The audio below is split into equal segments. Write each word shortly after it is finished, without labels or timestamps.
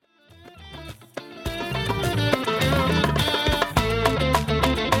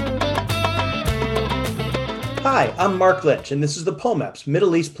Hi, I'm Mark Lynch, and this is the POMEPS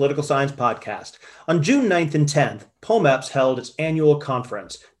Middle East Political Science Podcast. On June 9th and 10th, POMEPS held its annual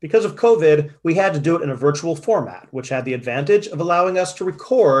conference. Because of COVID, we had to do it in a virtual format, which had the advantage of allowing us to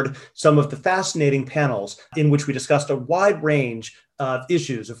record some of the fascinating panels in which we discussed a wide range of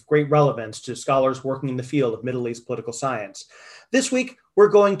issues of great relevance to scholars working in the field of Middle East political science. This week, we're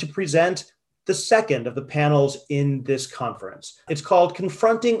going to present the second of the panels in this conference. It's called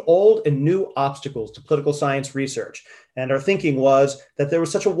Confronting Old and New Obstacles to Political Science Research. And our thinking was that there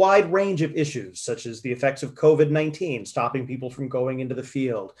was such a wide range of issues, such as the effects of COVID-19, stopping people from going into the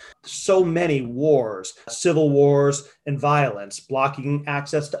field, so many wars, civil wars, and violence, blocking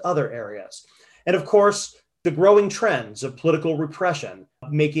access to other areas. And of course, the growing trends of political repression,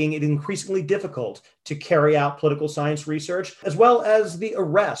 making it increasingly difficult to carry out political science research, as well as the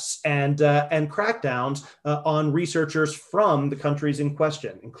arrests and crackdowns on researchers from the countries in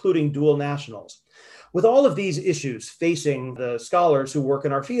question, including dual nationals. With all of these issues facing the scholars who work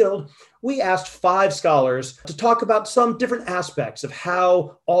in our field, we asked 5 scholars to talk about some different aspects of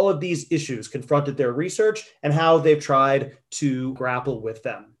how all of these issues confronted their research and how they've tried to grapple with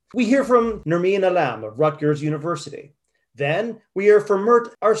them. We hear from Nermeen Alam of Rutgers University. Then we hear from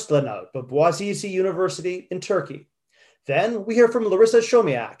Mert Arslanov of Boğaziçi University in Turkey. Then we hear from Larissa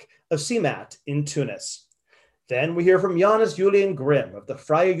Chomiak of CIMAT in Tunis. Then we hear from Johannes Julian Grimm of the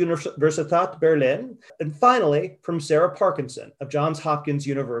Freie Universität Berlin. And finally, from Sarah Parkinson of Johns Hopkins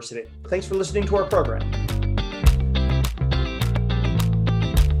University. Thanks for listening to our program.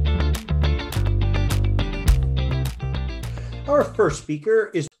 Our first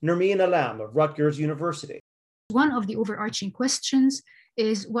speaker is Nermeen Alam of Rutgers University. One of the overarching questions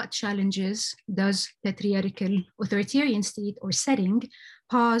is what challenges does patriarchal authoritarian state or setting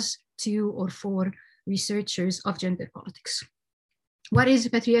pose to or for researchers of gender politics? What is a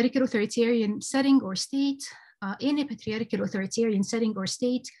patriarchal authoritarian setting or state? In a patriarchal authoritarian setting or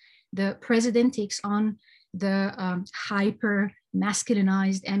state, the president takes on the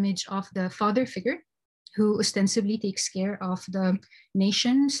hyper-masculinized image of the father figure, who ostensibly takes care of the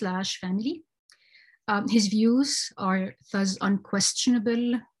nation/family. His views are thus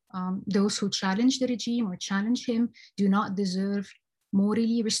unquestionable. Those who challenge the regime or challenge him do not deserve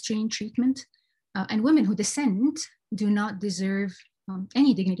morally restrained treatment. And women who dissent do not deserve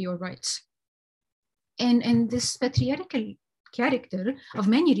any dignity or rights. And this patriarchal character of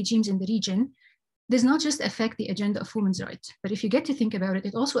many regimes in the region does not just affect the agenda of women's rights, but if you get to think about it,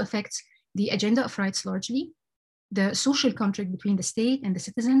 it also affects the agenda of rights largely, the social contract between the state and the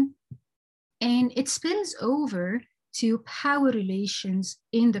citizen, and it spills over to power relations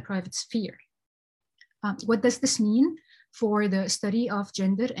in the private sphere. What does this mean for the study of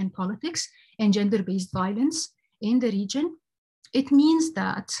gender and politics and gender-based violence in the region? It means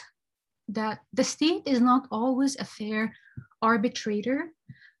that the state is not always a fair arbitrator,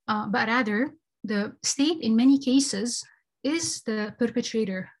 but rather the state in many cases is the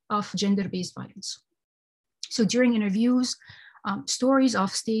perpetrator of gender-based violence. So during interviews, stories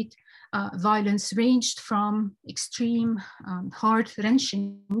of state violence ranged from extreme,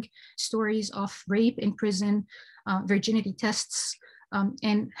 heart-wrenching stories of rape in prison, virginity tests,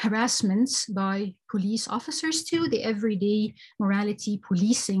 and harassments by police officers to the everyday morality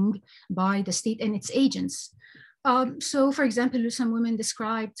policing by the state and its agents. So, for example, some women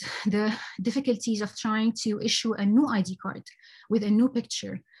described the difficulties of trying to issue a new ID card with a new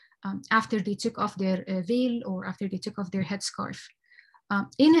picture after they took off their veil or after they took off their headscarf.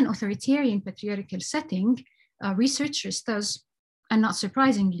 In an authoritarian patriarchal setting, researchers thus, and not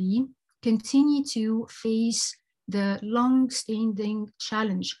surprisingly, continue to face the long-standing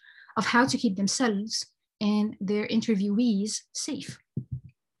challenge of how to keep themselves and their interviewees safe.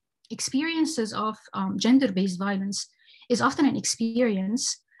 Experiences of gender-based violence is often an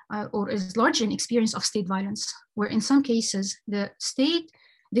experience or is largely an experience of state violence, where in some cases the state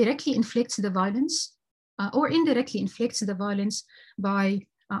directly inflicts the violence or indirectly inflicts the violence by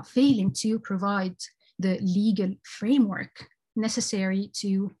failing to provide the legal framework necessary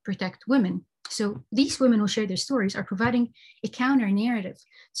to protect women. So these women who share their stories are providing a counter narrative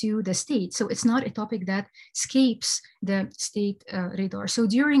to the state. So it's not a topic that escapes the state radar. So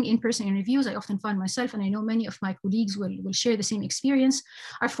during in-person interviews, I often find myself, and I know many of my colleagues will share the same experience,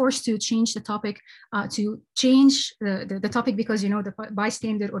 are forced to change the topic, the topic because, you know, the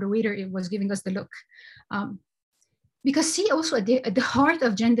bystander or the waiter was giving us the look. Because see, also at the heart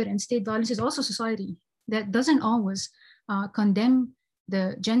of gender and state violence is also society that doesn't always condemn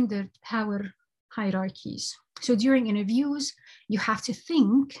the gendered power hierarchies. So during interviews, you have to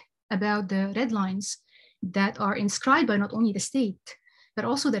think about the red lines that are inscribed by not only the state, but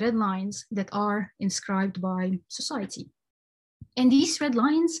also the red lines that are inscribed by society. And these red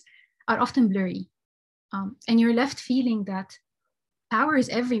lines are often blurry. And you're left feeling that power is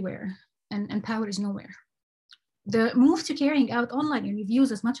everywhere and power is nowhere. The move to carrying out online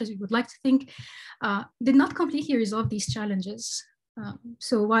interviews, as much as we would like to think, did not completely resolve these challenges.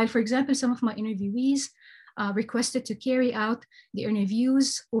 So while, for example, some of my interviewees requested to carry out the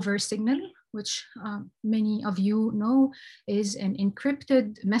interviews over Signal, which many of you know is an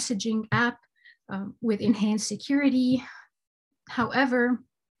encrypted messaging app with enhanced security. However,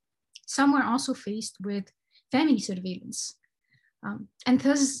 some were also faced with family surveillance. And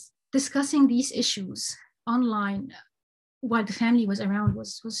thus, discussing these issues online while the family was around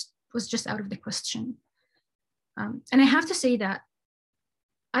was just out of the question. And I have to say that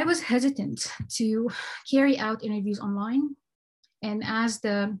I was hesitant to carry out interviews online. And as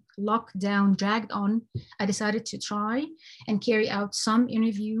the lockdown dragged on, I decided to try and carry out some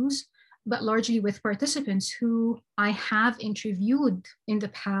interviews, but largely with participants who I have interviewed in the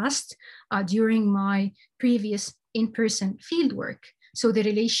past during my previous in-person fieldwork. So the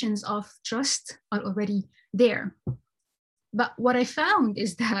relations of trust are already there. But what I found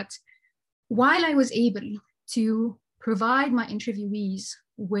is that while I was able to provide my interviewees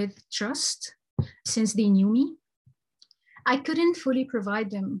with trust, since they knew me, I couldn't fully provide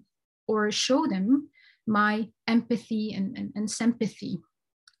them or show them my empathy and sympathy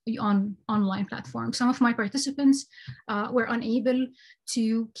on online platforms. Some of my participants were unable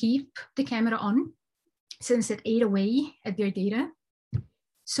to keep the camera on since it ate away at their data.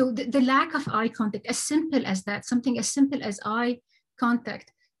 So the lack of eye contact, as simple as that, something as simple as eye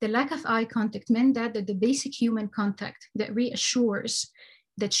contact, the lack of eye contact meant that the basic human contact that reassures,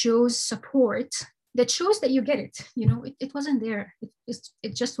 that shows support, that shows that you get it, it wasn't there.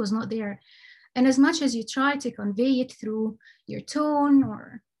 It just was not there. And as much as you try to convey it through your tone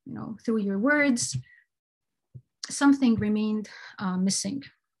or through your words, something remained missing.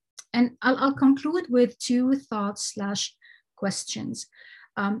 And I'll conclude with two thoughts / questions.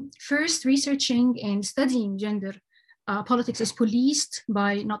 First, researching and studying gender politics is policed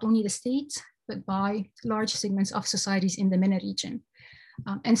by not only the state, but by large segments of societies in the MENA region.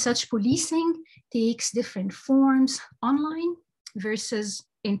 And such policing takes different forms online versus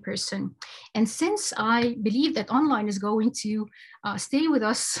in person. And since I believe that online is going to stay with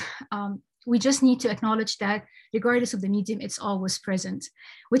us, we just need to acknowledge that regardless of the medium, it's always present,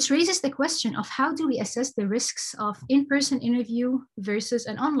 which raises the question of how do we assess the risks of in-person interview versus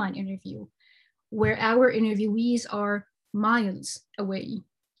an online interview, where our interviewees are miles away.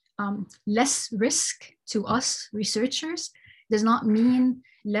 Less risk to us researchers does not mean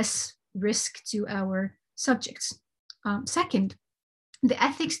less risk to our subjects. Second, the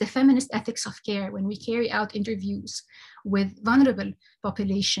feminist ethics of care when we carry out interviews with vulnerable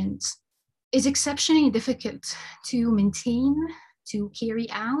populations is exceptionally difficult to maintain, to carry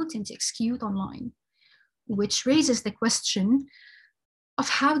out, and to execute online, which raises the question of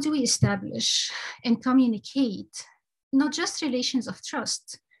how do we establish and communicate not just relations of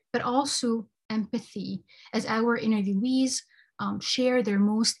trust, but also empathy as our interviewees share their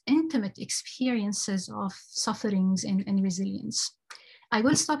most intimate experiences of sufferings and resilience. I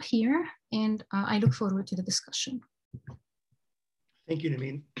will stop here, and I look forward to the discussion. Thank you,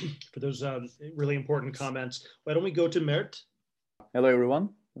 Nermeen, for those really important comments. Why don't we go to Mert? Hello, everyone.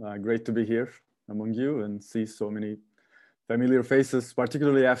 Great to be here among you and see so many familiar faces,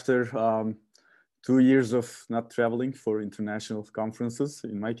 particularly after 2 years of not traveling for international conferences,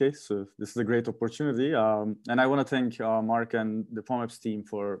 in my case. So this is a great opportunity. And I want to thank Mark and the POMEPS team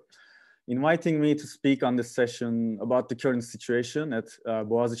for inviting me to speak on this session about the current situation at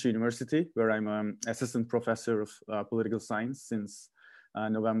Boğaziçi University, where I'm an assistant professor of political science since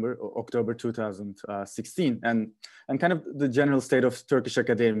October 2016, and kind of the general state of Turkish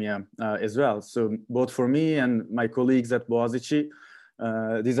academia as well. So both for me and my colleagues at Boğaziçi,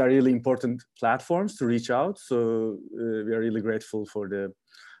 these are really important platforms to reach out. So we are really grateful for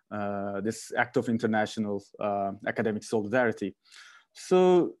this act of international academic solidarity.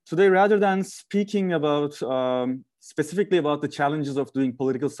 So today, rather than speaking about specifically about the challenges of doing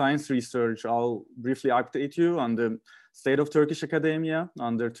political science research, I'll briefly update you on the state of Turkish academia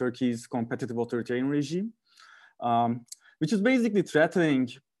under Turkey's competitive authoritarian regime, which is basically threatening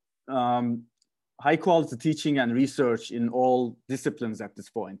high quality teaching and research in all disciplines at this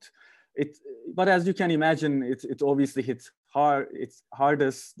point. But as you can imagine, it obviously hits hard. It's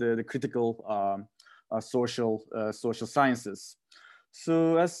hardest the critical social sciences.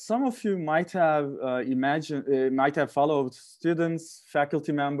 So as some of you might have might have followed, students,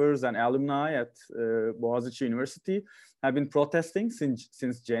 faculty members, and alumni at Boğaziçi University have been protesting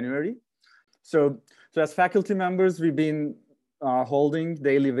since January. So as faculty members, we've been holding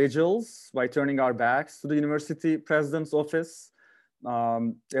daily vigils by turning our backs to the university president's office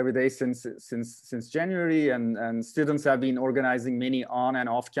every day since January, and students have been organizing many on and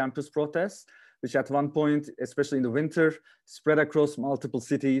off campus protests, which at one point, especially in the winter, spread across multiple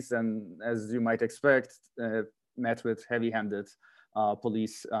cities and, as you might expect, met with heavy-handed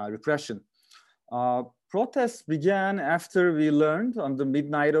police repression. Protests began after we learned on the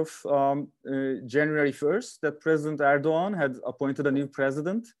midnight of January 1st that President Erdogan had appointed a new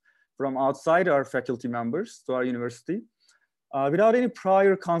president from outside our faculty members to our university without any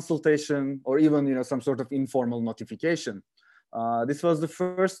prior consultation or even some sort of informal notification. This was the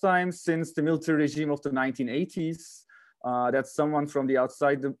first time since the military regime of the 1980s that someone from the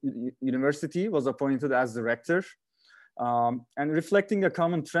outside the university was appointed as the rector. And reflecting a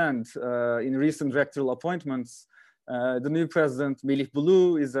common trend in recent rectoral appointments, the new president, Melih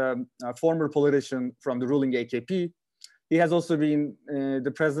Bulu, is a former politician from the ruling AKP. He has also been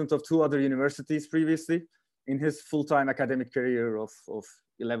the president of 2 other universities previously in his full-time academic career of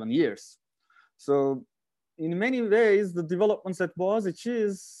 11 years. So in many ways, the developments at Boğaziçi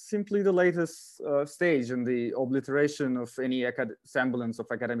is simply the latest stage in the obliteration of any semblance of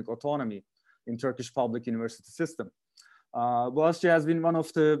academic autonomy in Turkish public university system. Boğaziçi has been one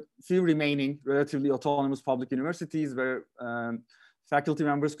of the few remaining relatively autonomous public universities where faculty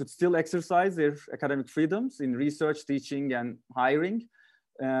members could still exercise their academic freedoms in research, teaching, and hiring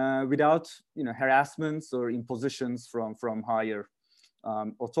without harassments or impositions from higher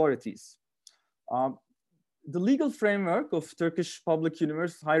authorities. The legal framework of Turkish public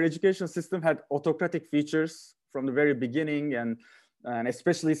university higher education system had autocratic features from the very beginning, and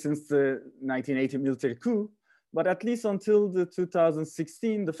especially since the 1980 military coup. But at least until the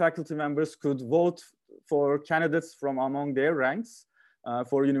 2016, the faculty members could vote for candidates from among their ranks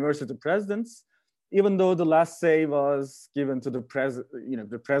for university presidents, even though the last say was given to the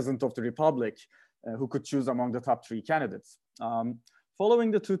president of the republic, who could choose among the top 3 candidates.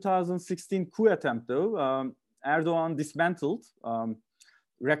 Following the 2016 coup attempt, though, Erdogan dismantled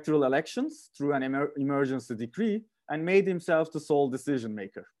rectoral elections through an emergency decree and made himself the sole decision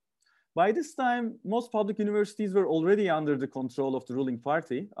maker. By this time, most public universities were already under the control of the ruling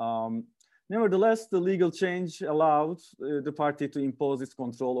party. Nevertheless, the legal change allowed the party to impose its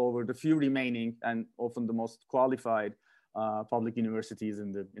control over the few remaining and often the most qualified public universities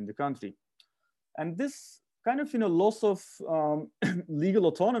in the country. And this kind of loss of legal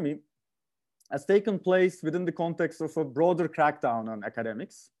autonomy has taken place within the context of a broader crackdown on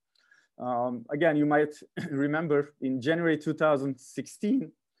academics. Again, you might remember in January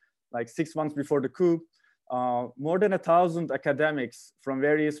 2016, like 6 months before the coup, more than 1,000 academics from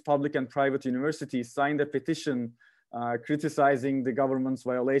various public and private universities signed a petition criticizing the government's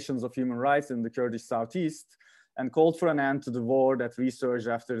violations of human rights in the Kurdish Southeast and called for an end to the war that resurged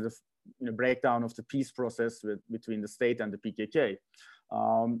after the breakdown of the peace process between the state and the PKK.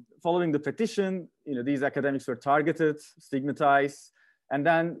 Following the petition, these academics were targeted, stigmatized, and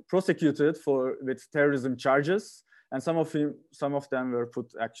then prosecuted with terrorism charges. And some of them were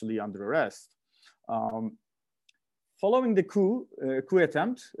put actually under arrest. Following the coup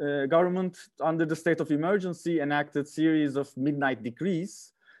attempt, government under the state of emergency enacted series of midnight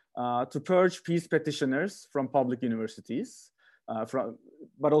decrees to purge peace petitioners from public universities,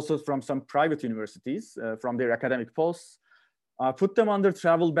 but also from some private universities from their academic posts, put them under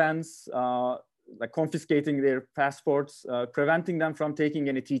travel bans, like confiscating their passports, preventing them from taking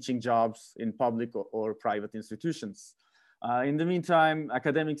any teaching jobs in public or private institutions. In the meantime,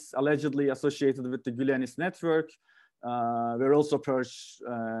 academics allegedly associated with the Gülenist network were also purged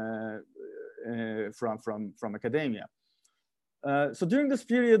from academia. So during this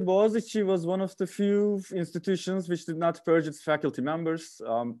period, Boğaziçi was one of the few institutions which did not purge its faculty members,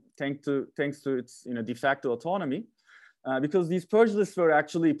 thanks to its de facto autonomy. Because these purge lists were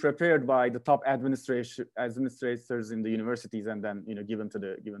actually prepared by the top administrators in the universities and then given to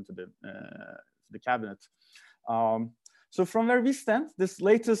the cabinet. So from where we stand, this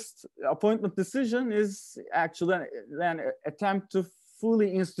latest appointment decision is actually an attempt to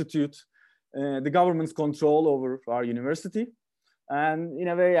fully institute the government's control over our university, and in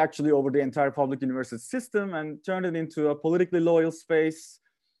a way actually over the entire public university system, and turn it into a politically loyal space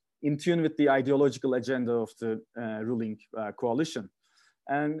in tune with the ideological agenda of the ruling coalition.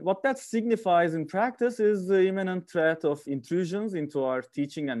 And what that signifies in practice is the imminent threat of intrusions into our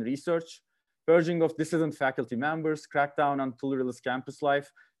teaching and research, purging of dissident faculty members, crackdown on pluralist campus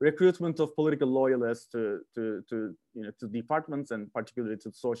life, recruitment of political loyalists to departments and particularly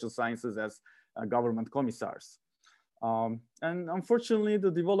to social sciences as government commissars. And unfortunately, the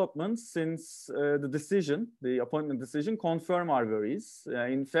developments since the appointment decision confirm our worries.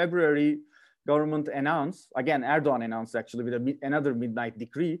 In February, government announced, again, Erdogan announced actually with another midnight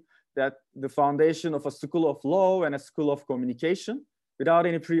decree, that the foundation of a school of law and a school of communication without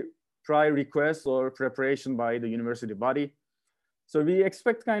any prior request or preparation by the university body. So we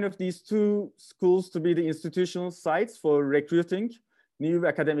expect kind of these two schools to be the institutional sites for recruiting new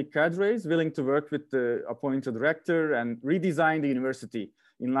academic cadres willing to work with the appointed rector and redesign the university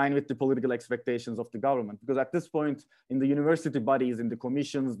in line with the political expectations of the government. Because at this point in the university bodies, in the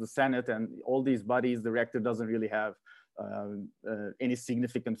commissions, the Senate, and all these bodies, the rector doesn't really have any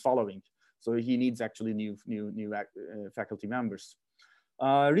significant following. So he needs actually new faculty members.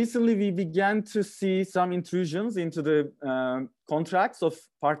 Recently, we began to see some intrusions into the contracts of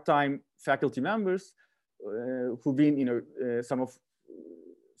part-time faculty members who've been,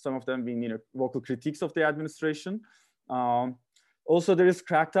 some of them being, vocal critiques of the administration. Also, there is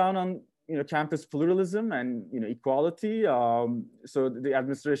crackdown on, campus pluralism and, equality. So the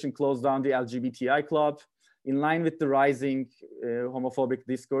administration closed down the LGBTI club in line with the rising homophobic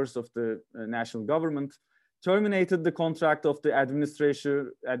discourse of the national government, terminated the contract of the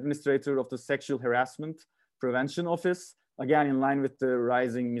administrator of the Sexual Harassment Prevention Office, again, in line with the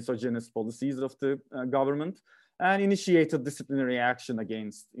rising misogynist policies of the government, and initiated disciplinary action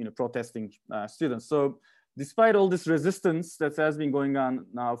against protesting students. So despite all this resistance that has been going on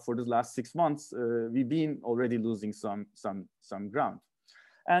now for the last 6 months, we've been already losing some ground.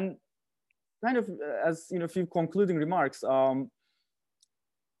 And kind of as a few concluding remarks,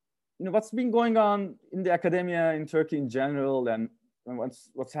 what's been going on in the academia in Turkey in general, and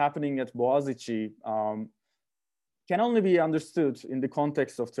what's happening at Boğaziçi can only be understood in the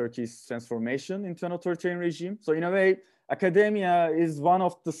context of Turkey's transformation into an authoritarian regime. So in a way, academia is one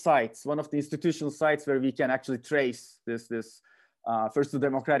of the sites, one of the institutional sites where we can actually trace this first the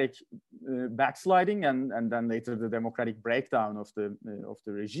democratic backsliding and then later the democratic breakdown of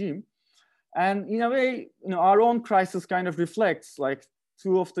the regime. And in a way, our own crisis kind of reflects like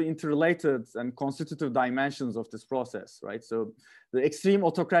two of the interrelated and constitutive dimensions of this process, right? So the extreme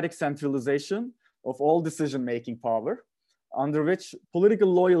autocratic centralization of all decision-making power, under which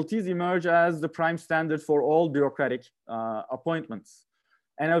political loyalties emerge as the prime standard for all bureaucratic appointments,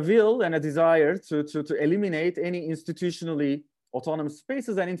 and a will and a desire to eliminate any institutionally autonomous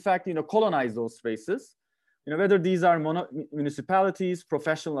spaces and in fact, colonize those spaces, whether these are municipalities,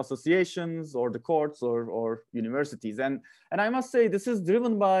 professional associations, or the courts or universities. And I must say, this is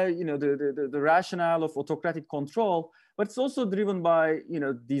driven by the rationale of autocratic control, but it's also driven by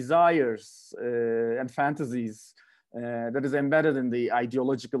desires and fantasies that is embedded in the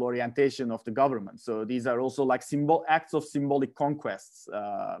ideological orientation of the government. So these are also like acts of symbolic conquests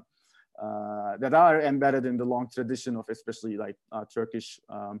that are embedded in the long tradition of especially like Turkish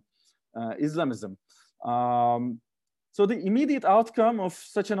Islamism. So the immediate outcome of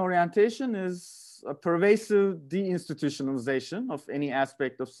such an orientation is a pervasive deinstitutionalization of any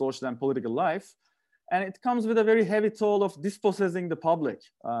aspect of social and political life. And it comes with a very heavy toll of dispossessing the public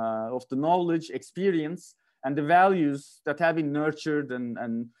of the knowledge, experience, and the values that have been nurtured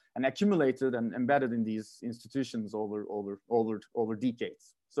and accumulated and embedded in these institutions over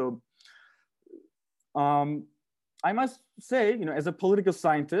decades. So I must say, as a political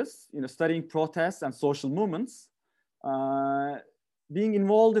scientist, studying protests and social movements, being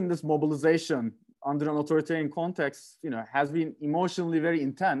involved in this mobilization under an authoritarian context, has been emotionally very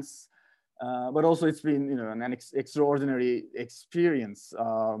intense, but also it's been, an extraordinary experience.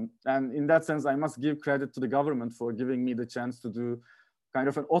 And in that sense, I must give credit to the government for giving me the chance to do kind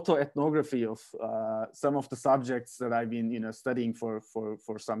of an auto-ethnography of some of the subjects that I've been, studying for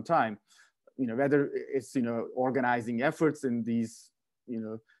some time. Whether it's, organizing efforts in these,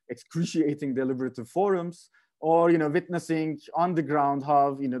 excruciating deliberative forums, or, witnessing on the ground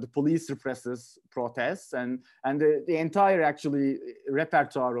how, the police represses protests and the entire actually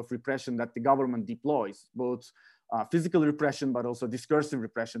repertoire of repression that the government deploys, both physical repression, but also discursive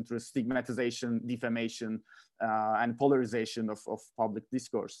repression through stigmatization, defamation, and polarization of public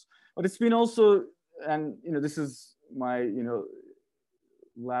discourse. But it's been also, and, this is my,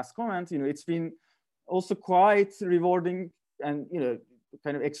 last comment, it's been also quite rewarding and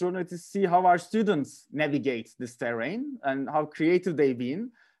kind of extraordinary to see how our students navigate this terrain and how creative they've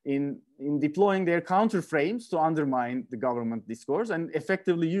been in deploying their counter frames to undermine the government discourse and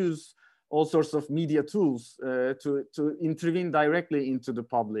effectively use all sorts of media tools to intervene directly into the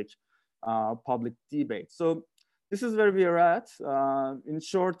public public debate. So this is where we are at. In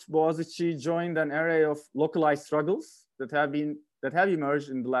short, Boğaziçi joined an array of localized struggles that have emerged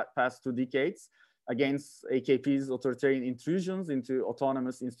in the past 2 decades against AKP's authoritarian intrusions into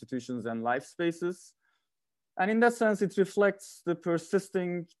autonomous institutions and life spaces. And in that sense, it reflects the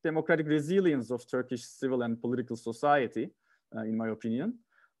persisting democratic resilience of Turkish civil and political society, in my opinion.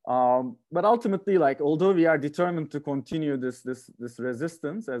 But ultimately, like, although we are determined to continue this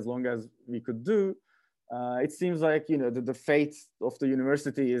resistance as long as we could do, it seems like, you know, the fate of the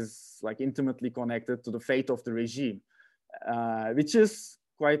university is like intimately connected to the fate of the regime, which is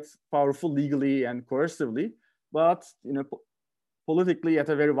quite powerful legally and coercively, but, you know, politically at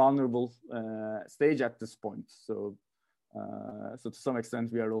a very vulnerable stage at this point. So, so to some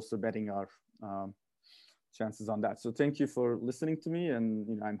extent, we are also betting our chances on that. So thank you for listening to me, and,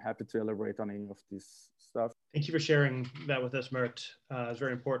 you know, I'm happy to elaborate on any of this stuff. Thank you for sharing that with us, Mert. It's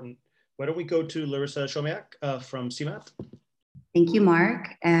very important. Why don't we go to Larissa Chomiak from CMAT? Thank you, Mark,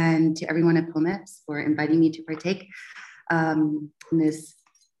 and to everyone at POMEPS for inviting me to partake in this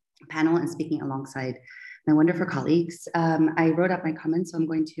panel and speaking alongside my wonderful colleagues. I wrote up my comments, so I'm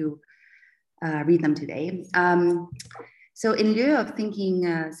going to read them today. So in lieu of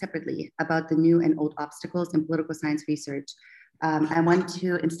thinking separately about the new and old obstacles in political science research, I want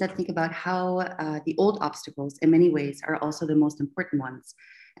to instead think about how the old obstacles in many ways are also the most important ones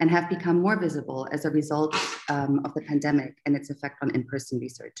and have become more visible as a result of the pandemic and its effect on in-person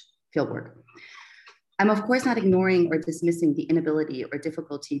research fieldwork. I'm of course not ignoring or dismissing the inability or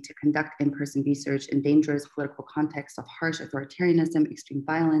difficulty to conduct in-person research in dangerous political contexts of harsh authoritarianism, extreme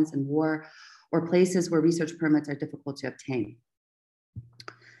violence, and war, or places where research permits are difficult to obtain.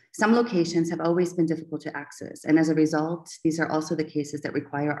 Some locations have always been difficult to access, and as a result, these are also the cases that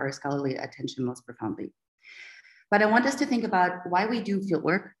require our scholarly attention most profoundly. But I want us to think about why we do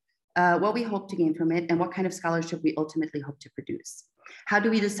fieldwork, what we hope to gain from it, and what kind of scholarship we ultimately hope to produce. How do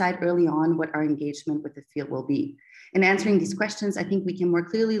we decide early on what our engagement with the field will be? In answering these questions, I think we can more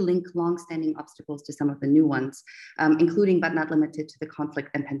clearly link long-standing obstacles to some of the new ones, including but not limited to the conflict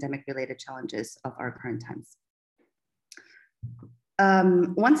and pandemic-related challenges of our current times.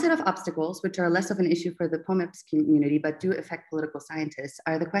 One set of obstacles, which are less of an issue for the POMEPS community, but do affect political scientists,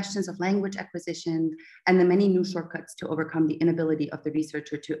 are the questions of language acquisition and the many new shortcuts to overcome the inability of the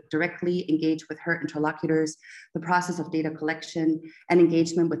researcher to directly engage with her interlocutors, the process of data collection, and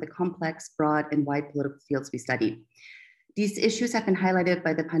engagement with the complex, broad, and wide political fields we study. These issues have been highlighted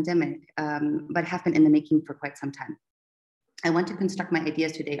by the pandemic, but have been in the making for quite some time. I want to construct my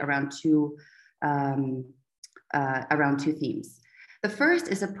ideas today around two themes. The first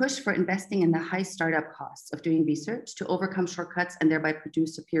is a push for investing in the high startup costs of doing research to overcome shortcuts and thereby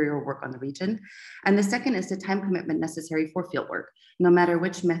produce superior work on the region. And the second is the time commitment necessary for fieldwork, no matter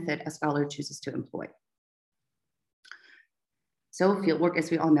which method a scholar chooses to employ. So fieldwork,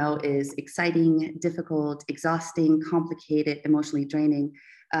 as we all know, is exciting, difficult, exhausting, complicated, emotionally draining,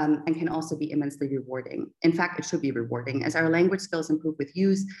 and can also be immensely rewarding. In fact, it should be rewarding. As our language skills improve with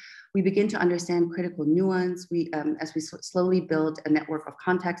use, we begin to understand critical nuance. As we slowly build a network of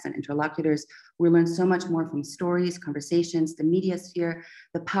contacts and interlocutors, we learn so much more from stories, conversations, the media sphere,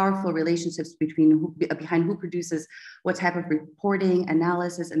 the powerful relationships behind who produces what type of reporting,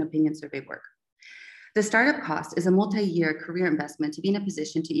 analysis, and opinion survey work. The startup cost is a multi-year career investment to be in a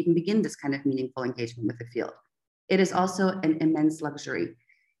position to even begin this kind of meaningful engagement with the field. It is also an immense luxury.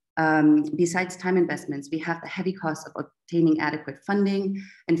 Besides time investments, we have the heavy cost of obtaining adequate funding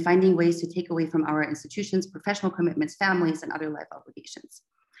and finding ways to take away from our institutions professional commitments, families, and other life obligations.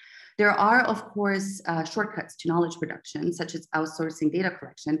 There are, of course, shortcuts to knowledge production, such as outsourcing data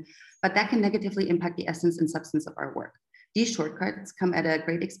collection, but that can negatively impact the essence and substance of our work. These shortcuts come at a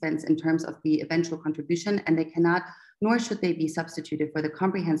great expense in terms of the eventual contribution, and they cannot, nor should they be substituted for the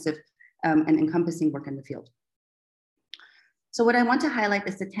comprehensive and encompassing work in the field. So what I want to highlight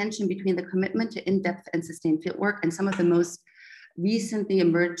is the tension between the commitment to in-depth and sustained fieldwork and some of the most recently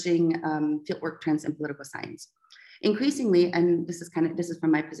emerging fieldwork trends in political science. Increasingly, and this is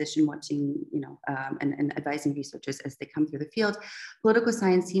from my position watching, and advising researchers as they come through the field, political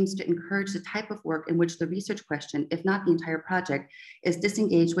science seems to encourage the type of work in which the research question, if not the entire project, is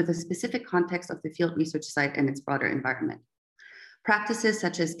disengaged with a specific context of the field research site and its broader environment. Practices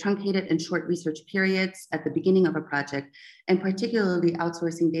such as truncated and short research periods at the beginning of a project, and particularly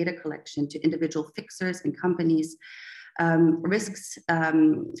outsourcing data collection to individual fixers and companies, risks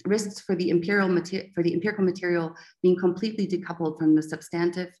for the empirical material being completely decoupled from the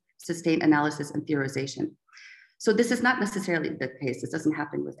substantive, sustained analysis and theorization. So this is not necessarily the case. This doesn't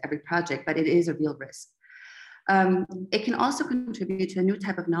happen with every project, but it is a real risk. It can also contribute to a new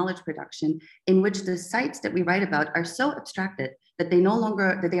type of knowledge production in which the sites that we write about are so abstracted that they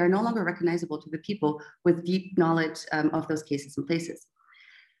are no longer recognizable to the people with deep knowledge of those cases and places.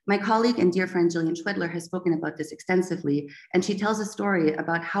 My colleague and dear friend Gillian Schwedler has spoken about this extensively, and she tells a story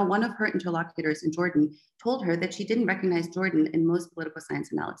about how one of her interlocutors in Jordan told her that she didn't recognize Jordan in most political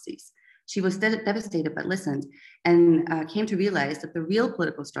science analyses. She was devastated but listened, and came to realize that the real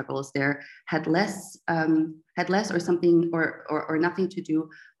political struggles there had less or something or nothing to do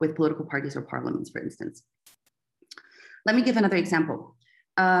with political parties or parliaments, for instance. Let me give another example.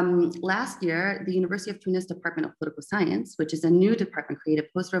 Last year, the University of Tunis Department of Political Science, which is a new department created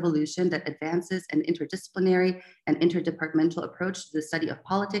post-revolution that advances an interdisciplinary and interdepartmental approach to the study of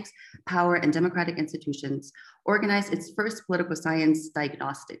politics, power, and democratic institutions, organized its first political science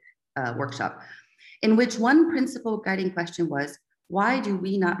diagnostic workshop, in which one principal guiding question was, why do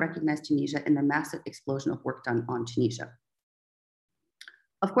we not recognize Tunisia in the massive explosion of work done on Tunisia?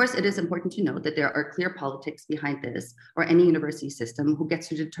 Of course, it is important to note that there are clear politics behind this, or any university system who gets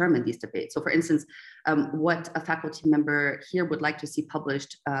to determine these debates. So for instance, what a faculty member here would like to see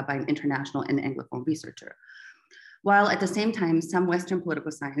published by an international and Anglophone researcher. While at the same time, some Western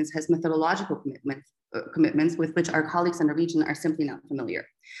political science has methodological commitments with which our colleagues in the region are simply not familiar.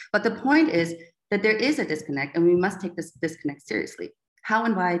 But the point is that there is a disconnect, and we must take this disconnect seriously. How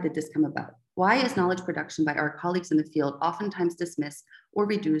and why did this come about? Why is knowledge production by our colleagues in the field oftentimes dismissed or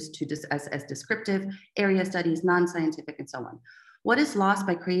reduced to as descriptive, area studies, non-scientific, and so on? What is lost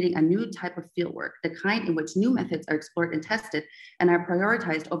by creating a new type of fieldwork, the kind in which new methods are explored and tested and are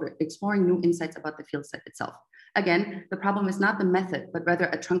prioritized over exploring new insights about the field set itself? Again, the problem is not the method, but rather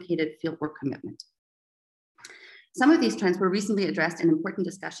a truncated fieldwork commitment. Some of these trends were recently addressed in important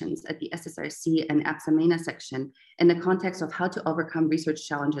discussions at the SSRC and APSA-MENA section in the context of how to overcome research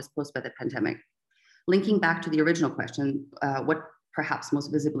challenges posed by the pandemic. Linking back to the original question, what perhaps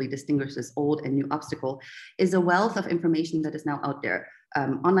most visibly distinguishes old and new obstacle is a wealth of information that is now out there.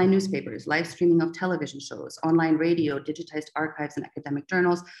 Online newspapers, live streaming of television shows, online radio, digitized archives and academic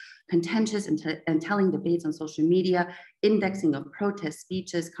journals, contentious and telling debates on social media, indexing of protest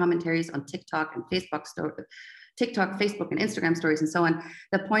speeches, commentaries on TikTok, Facebook, and Instagram stories, and so on,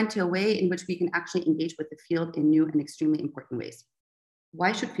 that point to a way in which we can actually engage with the field in new and extremely important ways.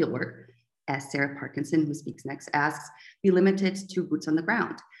 Why should fieldwork, as Sarah Parkinson, who speaks next, asks, be limited to boots on the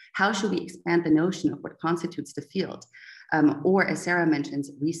ground? How should we expand the notion of what constitutes the field? Or as Sarah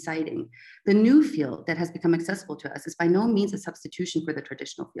mentions, reciting. The new field that has become accessible to us is by no means a substitution for the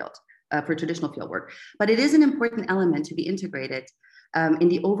traditional field, for traditional fieldwork, but it is an important element to be integrated in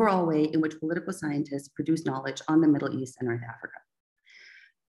the overall way in which political scientists produce knowledge on the Middle East and North Africa.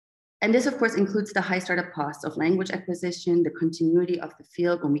 And this, of course, includes the high startup costs of language acquisition, the continuity of the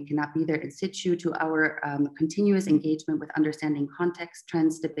field when we cannot be there in situ, to our continuous engagement with understanding context,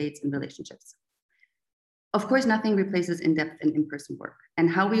 trends, debates, and relationships. Of course, nothing replaces in-depth and in-person work, and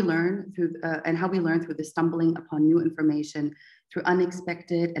how we learn through the stumbling upon new information, through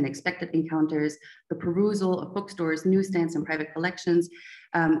unexpected and expected encounters, the perusal of bookstores, newsstands, and private collections,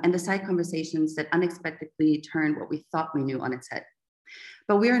 and the side conversations that unexpectedly turn what we thought we knew on its head.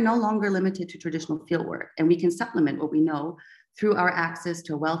 But we are no longer limited to traditional fieldwork, and we can supplement what we know through our access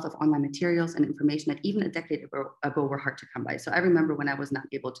to a wealth of online materials and information that even a decade ago were hard to come by. So I remember when I was not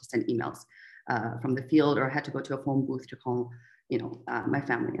able to send emails from the field, or I had to go to a phone booth to call, my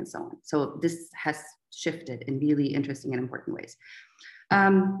family and so on. So this has shifted in really interesting and important ways.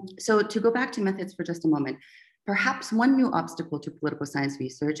 So to go back to methods for just a moment, perhaps one new obstacle to political science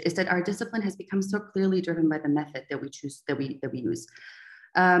research is that our discipline has become so clearly driven by the method that we choose, that we use.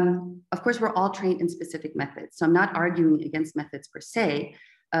 Of course, we're all trained in specific methods, so I'm not arguing against methods per se,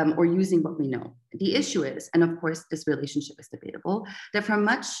 or using what we know. The issue is, and of course this relationship is debatable, that for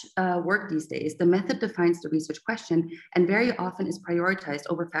much work these days, the method defines the research question and very often is prioritized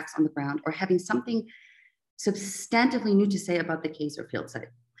over facts on the ground or having something substantively new to say about the case or field site.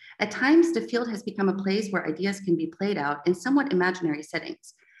 At times, the field has become a place where ideas can be played out in somewhat imaginary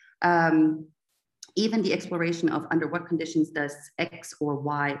settings. Even the exploration of under what conditions does X or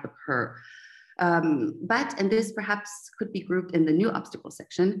Y occur. But, and this perhaps could be grouped in the new obstacle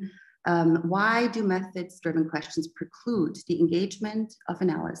section, why do methods-driven questions preclude the engagement of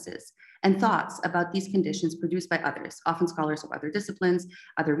analysis and thoughts about these conditions produced by others, often scholars of other disciplines,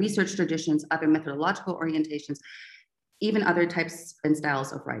 other research traditions, other methodological orientations, even other types and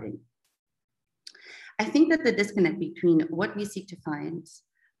styles of writing? I think that the disconnect between what we seek to find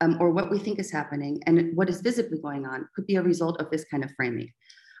or what we think is happening and what is visibly going on could be a result of this kind of framing.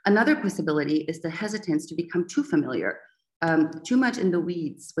 Another possibility is the hesitance to become too familiar, too much in the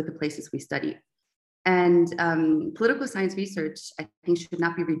weeds with the places we study. And political science research, I think, should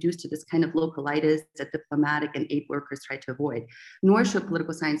not be reduced to this kind of localitis that diplomatic and aid workers try to avoid, nor should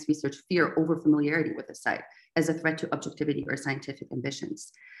political science research fear over-familiarity with a site as a threat to objectivity or scientific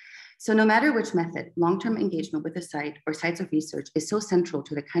ambitions. So no matter which method, long-term engagement with a site or sites of research is so central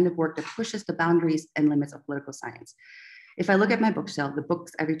to the kind of work that pushes the boundaries and limits of political science. If I look at my bookshelf, the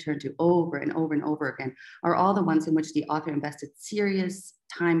books I return to over and over and over again are all the ones in which the author invested serious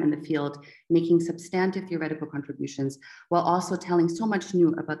time in the field, making substantive theoretical contributions, while also telling so much new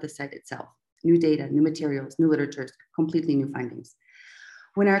about the site itself, new data, new materials, new literatures, completely new findings.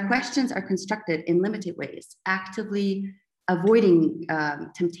 When our questions are constructed in limited ways, actively avoiding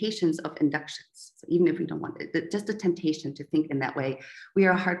temptations of inductions. So even if we don't want it, just a temptation to think in that way, we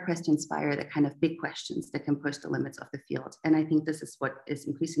are hard pressed to inspire the kind of big questions that can push the limits of the field. And I think this is what is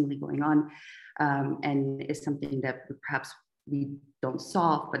increasingly going on and is something that perhaps we don't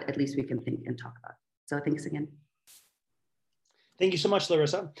solve, but at least we can think and talk about. So thanks again. Thank you so much,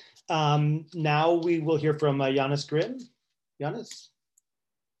 Larissa. Now we will hear from Yannis Grin. Yannis?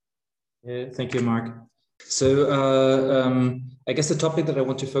 Yeah, thank you, Mark. So I guess the topic that I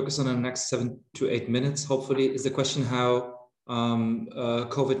want to focus on in the next 7 to 8 minutes, hopefully, is the question how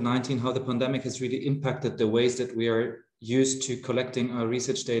COVID-19, how the pandemic has really impacted the ways that we are used to collecting our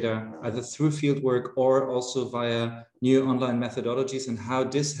research data, either through fieldwork or also via new online methodologies, and how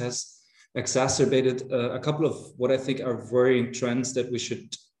this has exacerbated a couple of what I think are worrying trends that we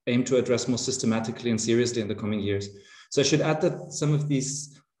should aim to address more systematically and seriously in the coming years. So I should add that some of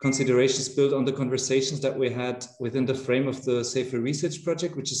these considerations build on the conversations that we had within the frame of the Safer Research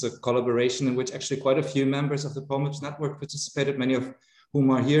Project, which is a collaboration in which actually quite a few members of the POMEPS network participated, many of whom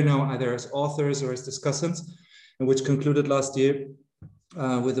are here now, either as authors or as discussants, and which concluded last year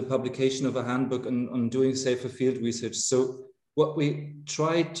with the publication of a handbook on doing safer field research. So what we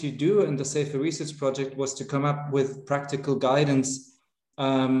tried to do in the Safer Research Project was to come up with practical guidance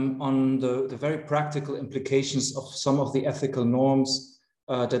on the very practical implications of some of the ethical norms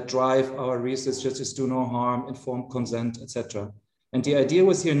that drive our research, such as do no harm, informed consent, etc. And the idea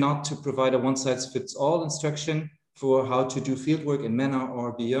was here not to provide a one-size-fits-all instruction for how to do fieldwork in MENA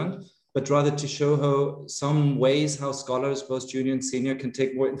or beyond, but rather to show how some ways how scholars, both junior and senior, can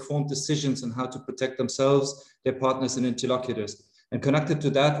take more informed decisions on how to protect themselves, their partners, and interlocutors. And connected to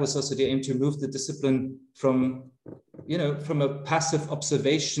that was also the aim to move the discipline from a passive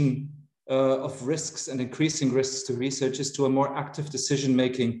observation of risks and increasing risks to researchers to a more active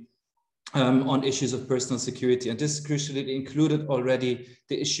decision-making on issues of personal security. And this crucially included already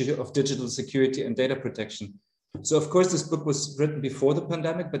the issue of digital security and data protection. So of course, this book was written before the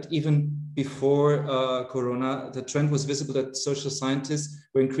pandemic, but even before Corona, the trend was visible that social scientists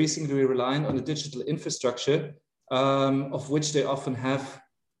were increasingly relying on a digital infrastructure of which they often have,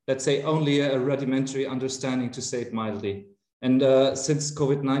 let's say, only a rudimentary understanding, to say it mildly. And since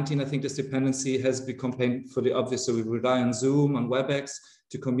COVID-19, I think this dependency has become painfully obvious. So we rely on Zoom, on WebEx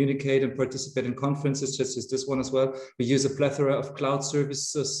to communicate and participate in conferences, just as this one as well. We use a plethora of cloud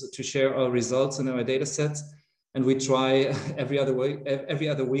services to share our results and our data sets. And we try every other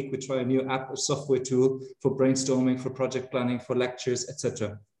week, we try a new app or software tool for brainstorming, for project planning, for lectures,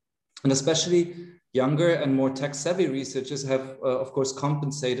 etc. And especially younger and more tech-savvy researchers have, of course,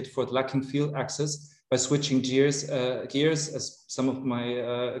 compensated for lacking field access by switching gears, as some of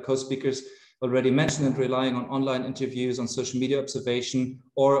my co-speakers already mentioned, and relying on online interviews, on social media observation,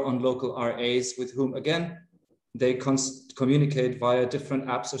 or on local RAs with whom, again, they communicate via different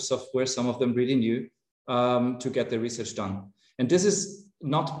apps or software, some of them really new, to get their research done. And this is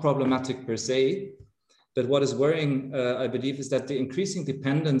not problematic per se, but what is worrying, I believe, is that the increasing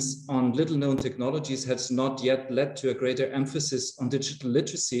dependence on little-known technologies has not yet led to a greater emphasis on digital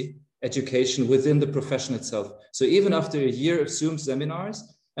literacy education within the profession itself. So even after a year of Zoom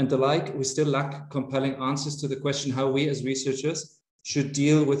seminars and the like, we still lack compelling answers to the question how we as researchers should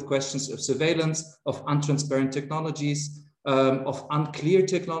deal with questions of surveillance, of untransparent technologies, of unclear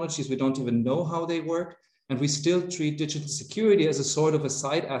technologies. We don't even know how they work. And we still treat digital security as a sort of a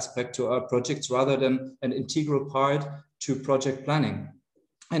side aspect to our projects rather than an integral part to project planning.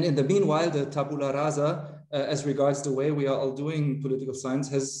 And in the meanwhile, the tabula rasa, as regards the way we are all doing political science,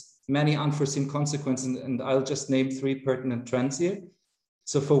 has many unforeseen consequences, and I'll just name 3 pertinent trends here.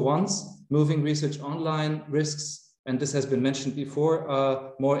 So for once, moving research online risks, and this has been mentioned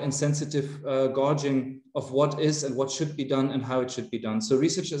before, more insensitive gauging of what is and what should be done and how it should be done. So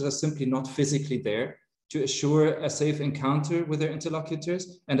researchers are simply not physically there to assure a safe encounter with their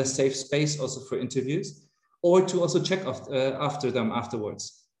interlocutors and a safe space also for interviews, or to also check after them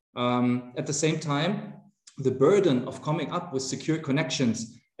afterwards. At the same time, the burden of coming up with secure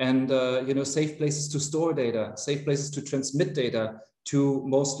connections and safe places to store data, safe places to transmit data to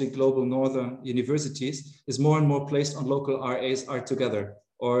mostly global northern universities is more and more placed on local RAs together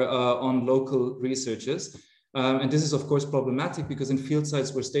or on local researchers. And this is of course problematic because in field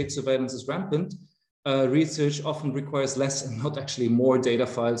sites where state surveillance is rampant, research often requires less and not actually more data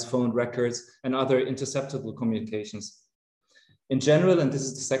files, phone records, and other interceptable communications. In general, and this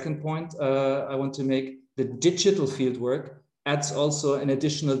is the second point I want to make, the digital fieldwork adds also an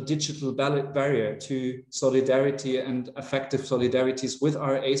additional digital barrier to solidarity and effective solidarities with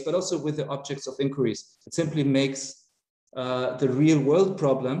RAs, but also with the objects of inquiries. It simply makes the real world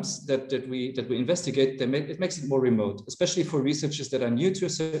problems that we investigate, it makes it more remote, especially for researchers that are new to a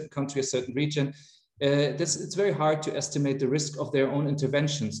certain country, a certain region. It's very hard to estimate the risk of their own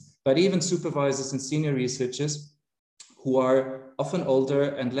interventions, but even supervisors and senior researchers who are often older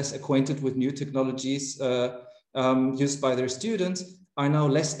and less acquainted with new technologies used by their students are now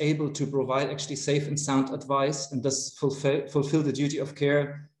less able to provide actually safe and sound advice and thus fulfill the duty of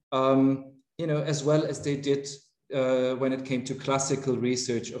care, as well as they did when it came to classical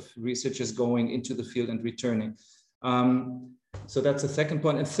research of researchers going into the field and returning. So that's the second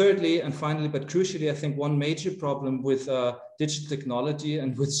point. And thirdly, and finally, but crucially, I think one major problem with digital technology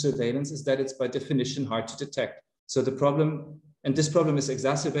and with surveillance is that it's by definition hard to detect. So the problem, and this problem is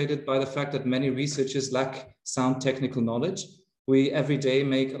exacerbated by the fact that many researchers lack sound technical knowledge. We every day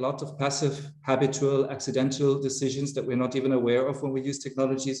make a lot of passive, habitual, accidental decisions that we're not even aware of when we use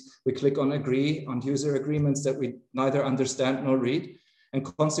technologies. We click on agree on user agreements that we neither understand nor read. And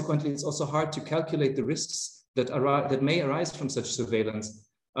consequently, it's also hard to calculate the risks that may arise from such surveillance.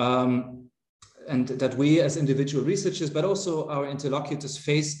 And that we as individual researchers, but also our interlocutors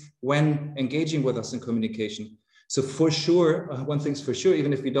face when engaging with us in communication. So for sure, one thing's for sure,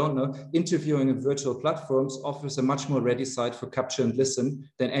 even if we don't know, interviewing in virtual platforms offers a much more ready site for capture and listen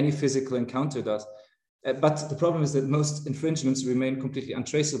than any physical encounter does. But the problem is that most infringements remain completely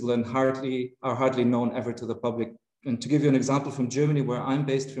untraceable and are hardly known ever to the public. And to give you an example from Germany, where I'm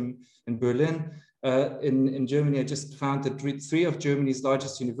based in Berlin, in Germany, I just found that three of Germany's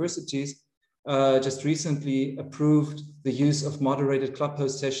largest universities just recently approved the use of moderated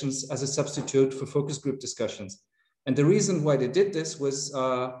Clubhouse sessions as a substitute for focus group discussions. And the reason why they did this was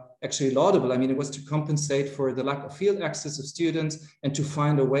actually laudable. I mean, it was to compensate for the lack of field access of students and to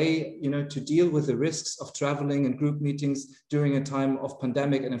find a way, to deal with the risks of traveling and group meetings during a time of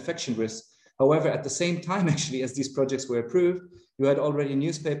pandemic and infection risks. However, at the same time, actually, as these projects were approved, you had already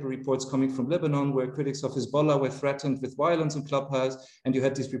newspaper reports coming from Lebanon where critics of Hezbollah were threatened with violence in Clubhouse. And you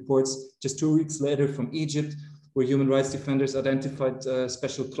had these reports just 2 weeks later from Egypt, where human rights defenders identified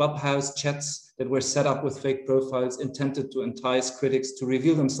special Clubhouse chats that were set up with fake profiles intended to entice critics to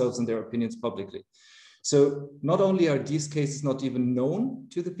reveal themselves and their opinions publicly. So not only are these cases not even known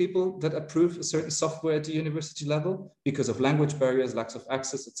to the people that approve a certain software at the university level because of language barriers, lacks of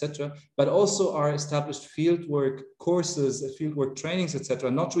access, etc., but also our established fieldwork courses, fieldwork trainings, etc.,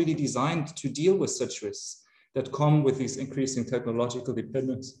 not really designed to deal with such risks that come with these increasing technological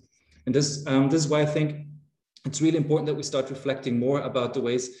dependence. And this is why I think it's really important that we start reflecting more about the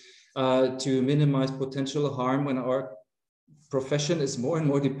ways to minimize potential harm when our profession is more and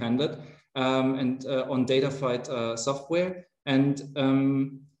more dependent on data-fied software, and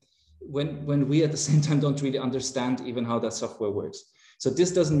when we at the same time don't really understand even how that software works. So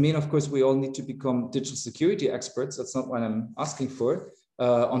this doesn't mean, of course, we all need to become digital security experts. That's not what I'm asking for,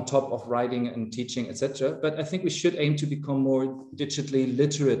 on top of writing and teaching, etc. But I think we should aim to become more digitally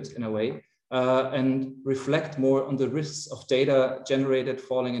literate in a way, and reflect more on the risks of data generated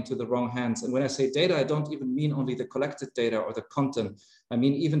falling into the wrong hands. And when I say data, I don't even mean only the collected data or the content. I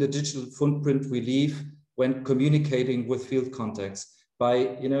mean even the digital footprint we leave when communicating with field contacts. By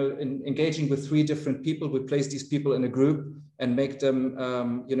engaging with 3 different people, we place these people in a group and make them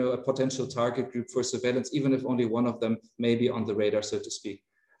a potential target group for surveillance, even if only one of them may be on the radar, so to speak.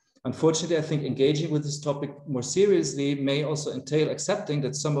 Unfortunately, I think engaging with this topic more seriously may also entail accepting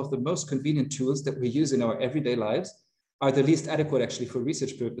that some of the most convenient tools that we use in our everyday lives are the least adequate actually for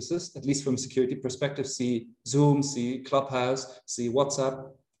research purposes, at least from a security perspective. See Zoom, see Clubhouse, see WhatsApp.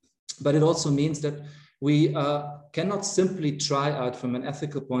 But it also means that we cannot simply try out from an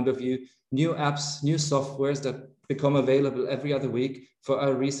ethical point of view new apps, new softwares that become available every other week for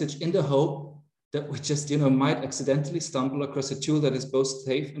our research in the hope that we just, might accidentally stumble across a tool that is both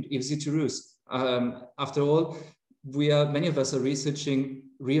safe and easy to use. After all, many of us are researching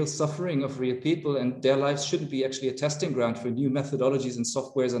real suffering of real people, and their lives shouldn't be actually a testing ground for new methodologies and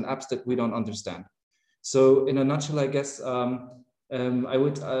softwares and apps that we don't understand. So in a nutshell, I guess, I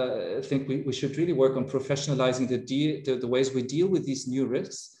would think we should really work on professionalizing the ways we deal with these new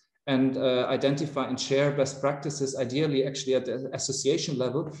risks, and identify and share best practices, ideally actually at the association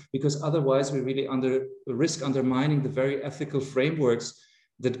level, because otherwise we really risk undermining the very ethical frameworks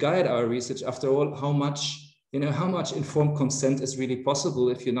that guide our research. After all, how much informed consent is really possible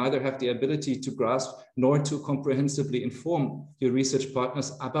if you neither have the ability to grasp nor to comprehensively inform your research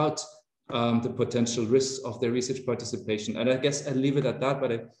partners about the potential risks of their research participation. And I guess I'll leave it at that,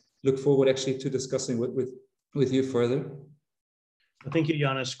 but I look forward actually to discussing with you further. Thank you,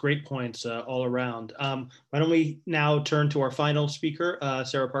 Yannis. Great points all around. Why don't we now turn to our final speaker,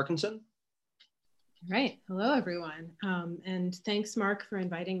 Sarah Parkinson? All right. Hello, everyone. And thanks, Mark, for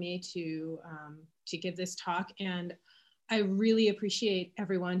inviting me to give this talk. And I really appreciate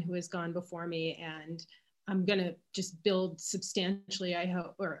everyone who has gone before me. And I'm going to just build substantially, I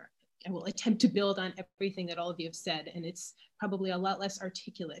hope, or I will attempt to build on everything that all of you have said. And it's probably a lot less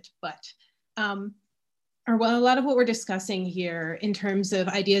articulate, but a lot of what we're discussing here in terms of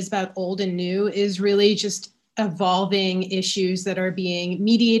ideas about old and new is really just evolving issues that are being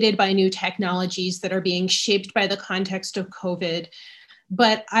mediated by new technologies, that are being shaped by the context of COVID.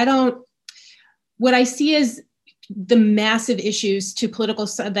 But what I see is the massive issues to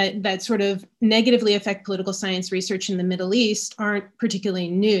that sort of negatively affect political science research in the Middle East aren't particularly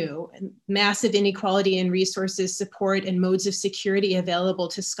new. Massive inequality in resources, support, and modes of security available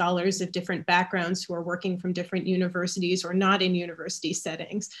to scholars of different backgrounds who are working from different universities or not in university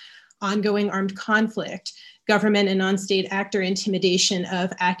settings. Ongoing armed conflict, government and non-state actor intimidation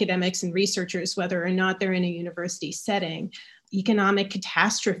of academics and researchers, whether or not they're in a university setting. Economic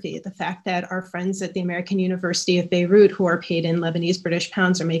catastrophe, the fact that our friends at the American University of Beirut who are paid in Lebanese British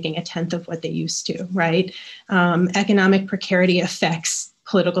pounds are making 1/10 of what they used to, right? Economic precarity affects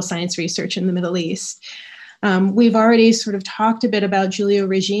political science research in the Middle East. We've already sort of talked a bit about Giulio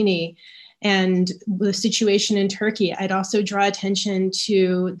Regini and the situation in Turkey. I'd also draw attention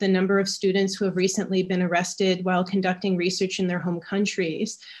to the number of students who have recently been arrested while conducting research in their home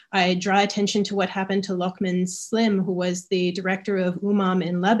countries. I draw attention to what happened to Lokman Slim, who was the director of UMAM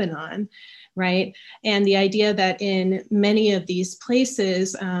in Lebanon, right? And the idea that in many of these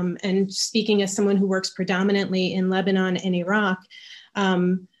places, and speaking as someone who works predominantly in Lebanon and Iraq,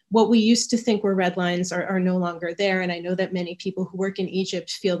 what we used to think were red lines are no longer there. And I know that many people who work in Egypt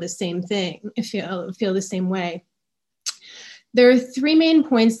feel the same thing, feel the same way. There are three main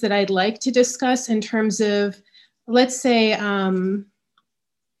points that I'd like to discuss in terms of, let's say,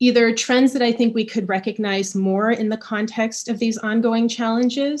 either trends that I think we could recognize more in the context of these ongoing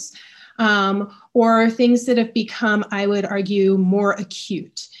challenges, or things that have become, I would argue, more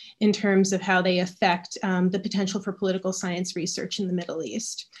acute in terms of how they affect the potential for political science research in the Middle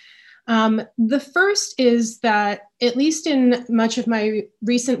East. The first is that, at least in much of my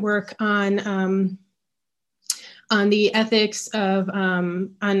recent work on the ethics of,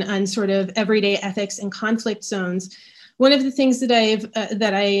 on sort of everyday ethics in conflict zones, one of the things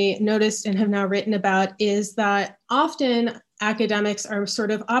that I noticed and have now written about is that often academics are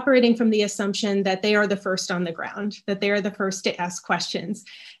sort of operating from the assumption that they are the first on the ground, that they are the first to ask questions,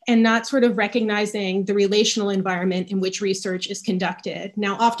 and not sort of recognizing the relational environment in which research is conducted.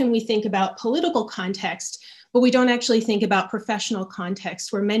 Now, often we think about political context, but we don't actually think about professional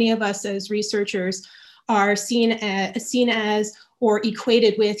context, where many of us as researchers are seen as or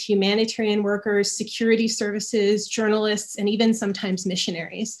equated with humanitarian workers, security services, journalists, and even sometimes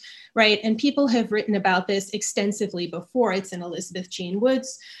missionaries, right? And people have written about this extensively before. It's in Elizabeth Jean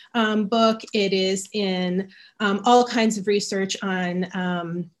Wood's book. It is in all kinds of research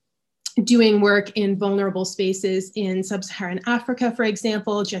on doing work in vulnerable spaces in sub-Saharan Africa, for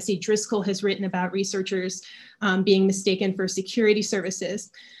example. Jesse Driscoll has written about researchers being mistaken for security services.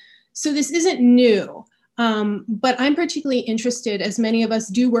 So this isn't new. But I'm particularly interested, as many of us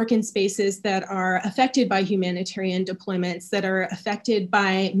do work in spaces that are affected by humanitarian deployments, that are affected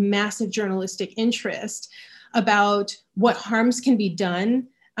by massive journalistic interest, about what harms can be done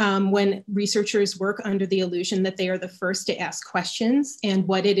when researchers work under the illusion that they are the first to ask questions, and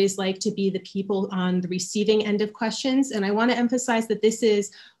what it is like to be the people on the receiving end of questions. And I want to emphasize that this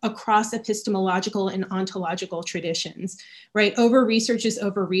is across epistemological and ontological traditions, right? Over research is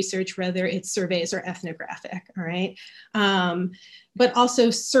over research, whether it's surveys or ethnographic, all right? But also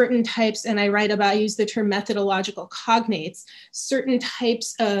certain types, and I use the term methodological cognates, certain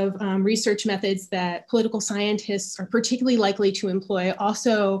types of research methods that political scientists are particularly likely to employ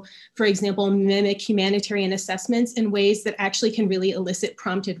also, for example, mimic humanitarian assessments in ways that actually can really elicit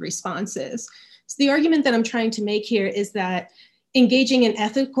prompted responses. So the argument that I'm trying to make here is that engaging in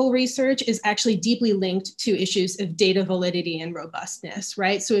ethical research is actually deeply linked to issues of data validity and robustness,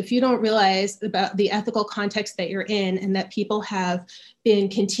 right? So if you don't realize about the ethical context that you're in and that people have been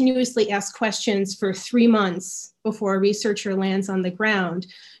continuously asked questions for 3 months before a researcher lands on the ground,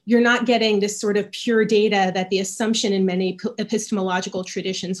 you're not getting this sort of pure data that the assumption in many epistemological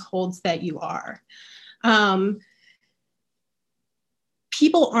traditions holds that you are.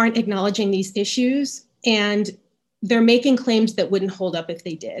 People aren't acknowledging these issues, and they're making claims that wouldn't hold up if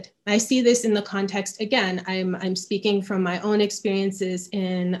they did. I see this in the context, again, I'm speaking from my own experiences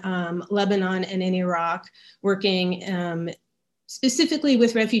in Lebanon and in Iraq, working specifically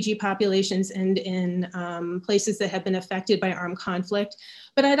with refugee populations and in places that have been affected by armed conflict.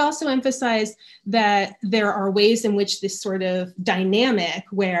 But I'd also emphasize that there are ways in which this sort of dynamic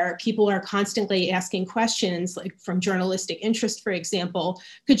where people are constantly asking questions, like from journalistic interest, for example,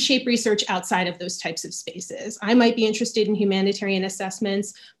 could shape research outside of those types of spaces. I might be interested in humanitarian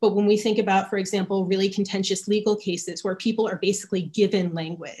assessments, but when we think about, for example, really contentious legal cases where people are basically given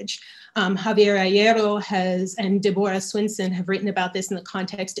language, Javier Ayero and Deborah Swinson have written about this in the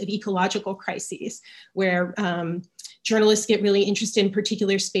context of ecological crises, where journalists get really interested in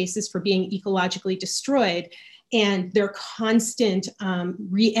particular spaces for being ecologically destroyed. And their constant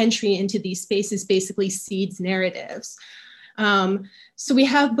re-entry into these spaces basically seeds narratives. So we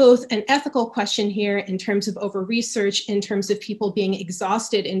have both an ethical question here in terms of over-research, in terms of people being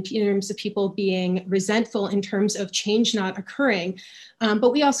exhausted, in terms of people being resentful, in terms of change not occurring,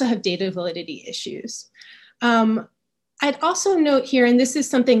 but we also have data validity issues. I'd also note here, and this is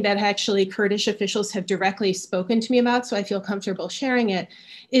something that actually Kurdish officials have directly spoken to me about, so I feel comfortable sharing it,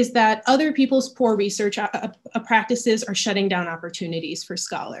 is that other people's poor research practices are shutting down opportunities for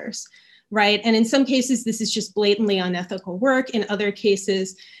scholars, right? And in some cases, this is just blatantly unethical work. In other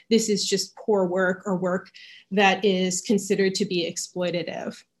cases, this is just poor work or work that is considered to be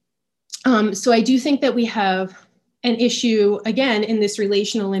exploitative. So I do think that we have an issue, again, in this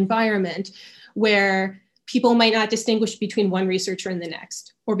relational environment where people might not distinguish between one researcher and the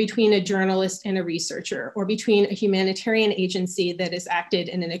next, or between a journalist and a researcher, or between a humanitarian agency that has acted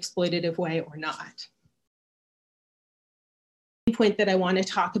in an exploitative way or not. The point that I want to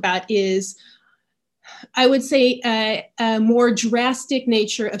talk about is, I would say, a more drastic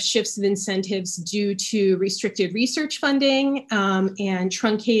nature of shifts of incentives due to restricted research funding and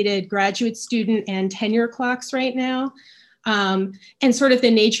truncated graduate student and tenure clocks right now. And sort of the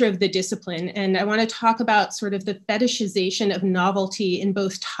nature of the discipline. And I want to talk about sort of the fetishization of novelty in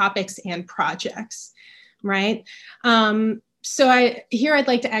both topics and projects, right? So here I'd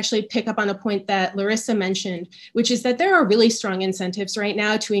like to actually pick up on a point that Larissa mentioned, which is that there are really strong incentives right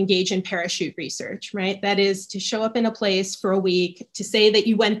now to engage in parachute research, right? That is to show up in a place for a week, to say that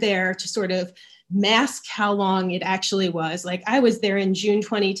you went there, to sort of mask how long it actually was. Like, I was there in June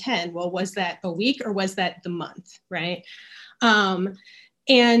 2010. Well, was that a week or was that the month, right?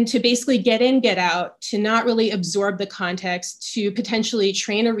 And to basically get in, get out, to not really absorb the context, to potentially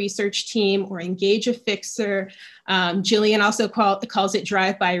train a research team or engage a fixer. Jillian also calls it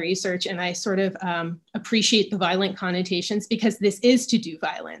drive-by research, and I sort of appreciate the violent connotations because this is to do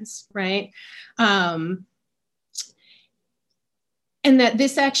violence, right? And that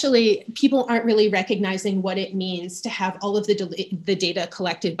this actually, people aren't really recognizing what it means to have all of the data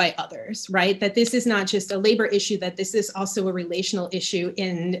collected by others, right? That this is not just a labor issue, that this is also a relational issue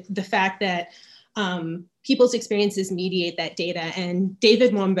in the fact that people's experiences mediate that data. And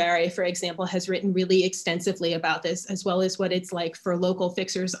David Mwambari, for example, has written really extensively about this, as well as what it's like for local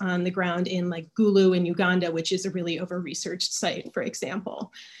fixers on the ground in like Gulu in Uganda, which is a really over-researched site, for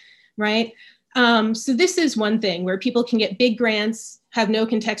example, right? So this is one thing where people can get big grants, have no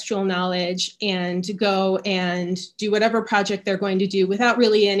contextual knowledge, and go and do whatever project they're going to do without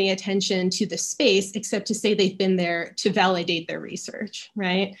really any attention to the space, except to say they've been there to validate their research,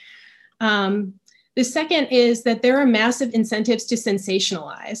 right? The second is that there are massive incentives to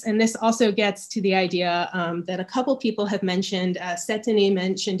sensationalize. And this also gets to the idea that a couple people have mentioned, Setani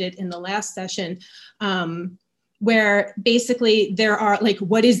mentioned it in the last session, where basically there are like,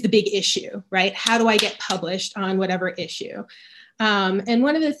 what is the big issue, right? How do I get published on whatever issue? And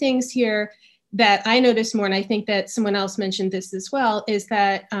one of the things here that I noticed more, and I think that someone else mentioned this as well, is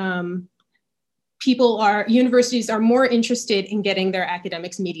that universities are more interested in getting their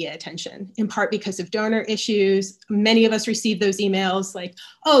academics media attention, in part because of donor issues. Many of us receive those emails like,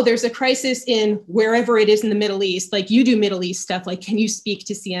 oh, there's a crisis in wherever it is in the Middle East, like you do Middle East stuff, like can you speak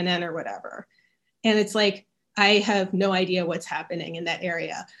to CNN or whatever? And it's like, I have no idea what's happening in that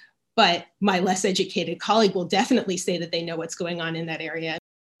area, but my less educated colleague will definitely say that they know what's going on in that area.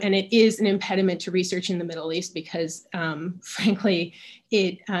 And it is an impediment to research in the Middle East because, frankly,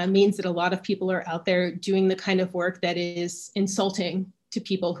 it means that a lot of people are out there doing the kind of work that is insulting to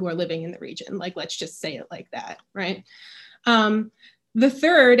people who are living in the region. Like, let's just say it like that, right? The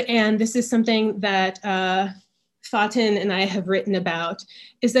third, and this is something that Faten and I have written about,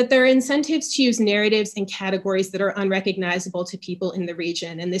 is that there are incentives to use narratives and categories that are unrecognizable to people in the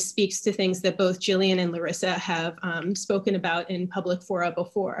region. And this speaks to things that both Jillian and Larissa have spoken about in public fora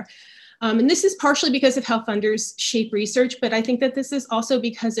before. And this is partially because of how funders shape research, but I think that this is also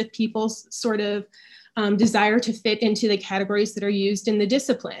because of people's sort of desire to fit into the categories that are used in the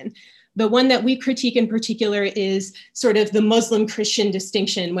discipline. The one that we critique in particular is sort of the Muslim-Christian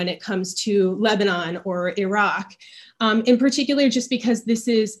distinction when it comes to Lebanon or Iraq. In particular, just because this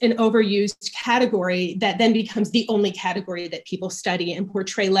is an overused category that then becomes the only category that people study and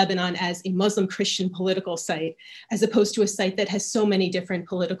portray Lebanon as a Muslim-Christian political site, as opposed to a site that has so many different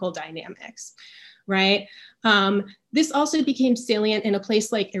political dynamics, right? This also became salient in a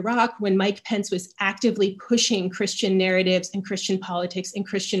place like Iraq when Mike Pence was actively pushing Christian narratives and Christian politics and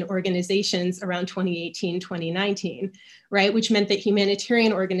Christian organizations around 2018, 2019, right? Which meant that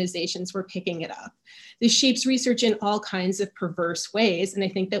humanitarian organizations were picking it up. This shapes research in all kinds of perverse ways, and I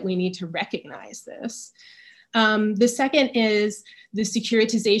think that we need to recognize this. The second is the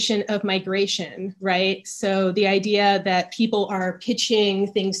securitization of migration, right? So the idea that people are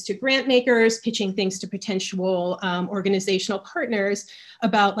pitching things to grant makers, pitching things to potential organizational partners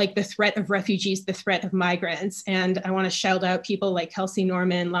about like the threat of refugees, the threat of migrants. And I want to shout out people like Kelsey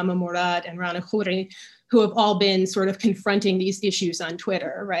Norman, Lama Murad, and Rana Khouri, who have all been sort of confronting these issues on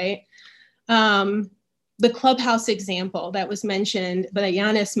Twitter, right? The Clubhouse example that was mentioned, that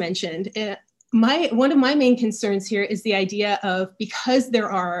Yanis mentioned, one of my main concerns here is the idea of, because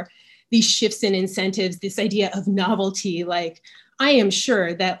there are these shifts in incentives, this idea of novelty, like I am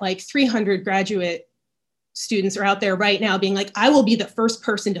sure that like 300 graduate students are out there right now being like, I will be the first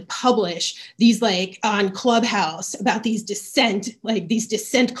person to publish these like on Clubhouse about these dissent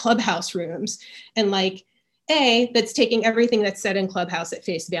Clubhouse rooms. And like, A, that's taking everything that's said in Clubhouse at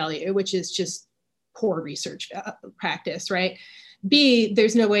face value, which is just poor research practice, right? B,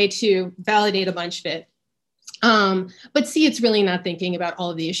 there's no way to validate a bunch of it. But C, it's really not thinking about all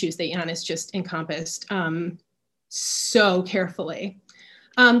of the issues that Yanis just encompassed so carefully.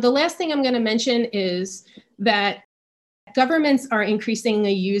 The last thing I'm going to mention is that governments are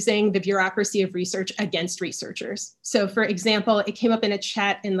increasingly using the bureaucracy of research against researchers. So for example, it came up in a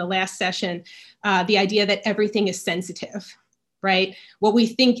chat in the last session, the idea that everything is sensitive, right? What we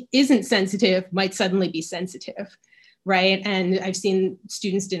think isn't sensitive might suddenly be sensitive. Right. And I've seen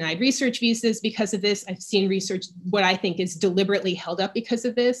students denied research visas because of this. I've seen research, what I think is deliberately held up because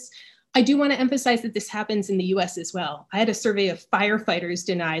of this. I do want to emphasize that this happens in the US as well. I had a survey of firefighters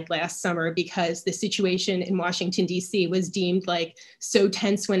denied last summer because the situation in Washington, DC was deemed like so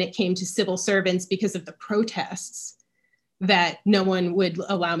tense when it came to civil servants because of the protests that no one would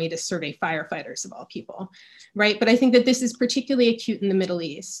allow me to survey firefighters of all people. Right. But I think that this is particularly acute in the Middle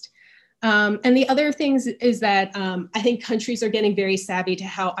East. And the other things is that I think countries are getting very savvy to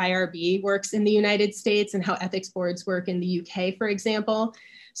how IRB works in the United States and how ethics boards work in the UK, for example.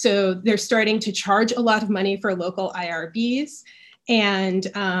 So they're starting to charge a lot of money for local IRBs. And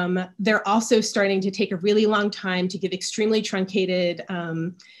they're also starting to take a really long time to give extremely truncated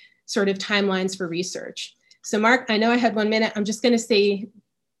sort of timelines for research. So Mark, I know I had 1 minute. I'm just going to say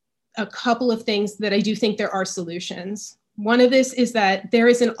a couple of things that I do think there are solutions. One of this is that there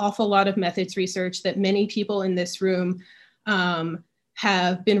is an awful lot of methods research that many people in this room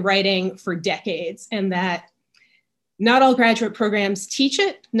have been writing for decades, and that not all graduate programs teach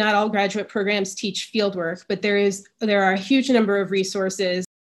it, not all graduate programs teach fieldwork, but there are a huge number of resources.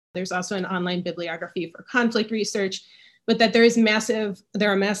 There's also an online bibliography for conflict research, but that there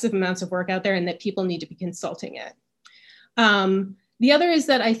are massive amounts of work out there and that people need to be consulting it. The other is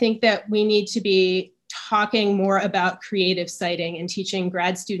that I think that we need to be talking more about creative citing and teaching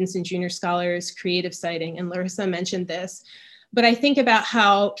grad students and junior scholars creative citing. And Larissa mentioned this, but I think about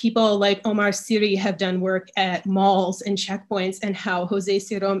how people like Omar Siri have done work at malls and checkpoints, and how Jose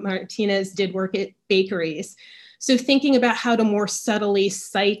Ciro Martinez did work at bakeries. So thinking about how to more subtly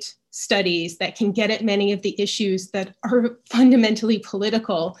cite studies that can get at many of the issues that are fundamentally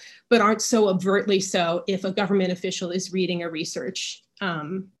political, but aren't so overtly so if a government official is reading a research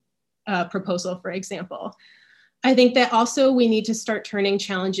proposal, for example. I think that also we need to start turning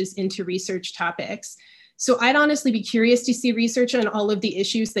challenges into research topics. So I'd honestly be curious to see research on all of the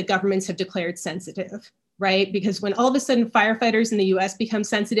issues that governments have declared sensitive, right? Because when all of a sudden firefighters in the US become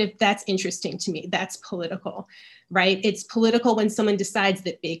sensitive, that's interesting to me. That's political, right? It's political when someone decides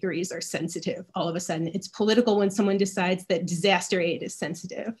that bakeries are sensitive all of a sudden. It's political when someone decides that disaster aid is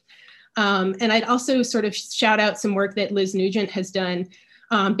sensitive. And I'd also sort of shout out some work that Liz Nugent has done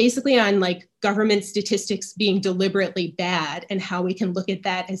basically on like government statistics being deliberately bad and how we can look at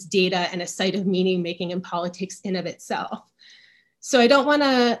that as data and a site of meaning making in politics in of itself. So I don't want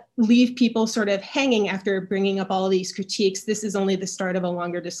to leave people sort of hanging after bringing up all of these critiques. This is only the start of a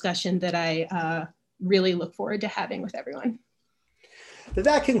longer discussion that I really look forward to having with everyone.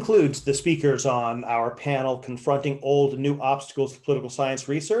 That concludes the speakers on our panel, Confronting Old and New Obstacles to Political Science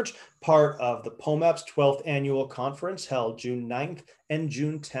Research, part of the POMEPS 12th Annual Conference held June 9th and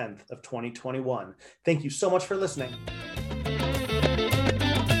June 10th of 2021. Thank you so much for listening.